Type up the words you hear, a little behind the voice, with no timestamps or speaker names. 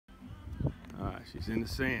she's in the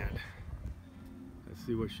sand. Let's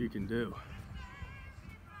see what she can do.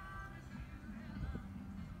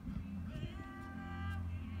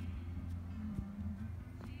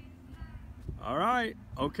 All right,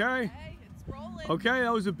 okay. Hey, it's rolling. Okay,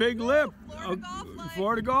 that was a big lip.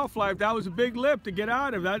 Florida golf life. That was a big lip to get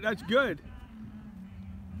out of. That's good.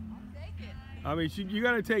 I'll take it. I mean, you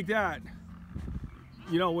got to take that.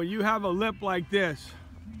 You know, when you have a lip like this,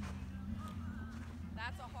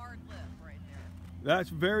 That's a hard lip right there. that's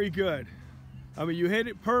very good. I mean, you hit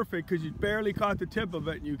it perfect because you barely caught the tip of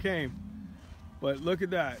it and you came. But look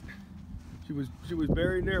at that. She was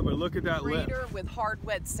buried there, but look at that lip. Crater with hard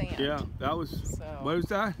wet sand. Yeah, that was. So, what was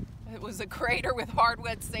that? it was a crater with hard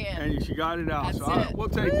wet sand. And she got it out. That's So all right, it. we'll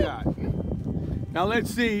take Woo! that. Now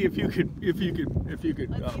let's see if you could Let's see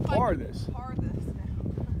if I par can this. Par this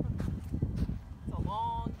now. It's a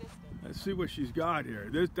long distance. Let's see what she's got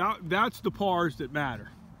here. That's the pars that matter.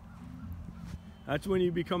 That's when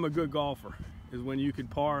you become a good golfer, is when you can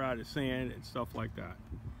par out of sand and stuff like that.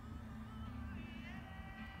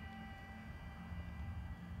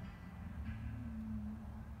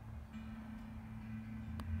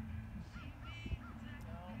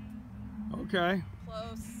 Okay.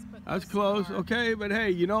 Close, but That's no close. cigar. Okay, but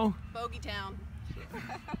hey, you know, Bogey town.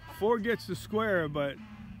 4 gets the square, but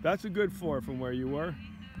that's a good 4 from where you were.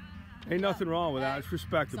 Ain't nothing wrong with that. It's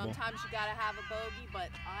respectable. Sometimes you gotta have a bogey, but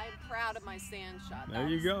I'm proud of my sand shot. There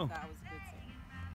you go. That was a good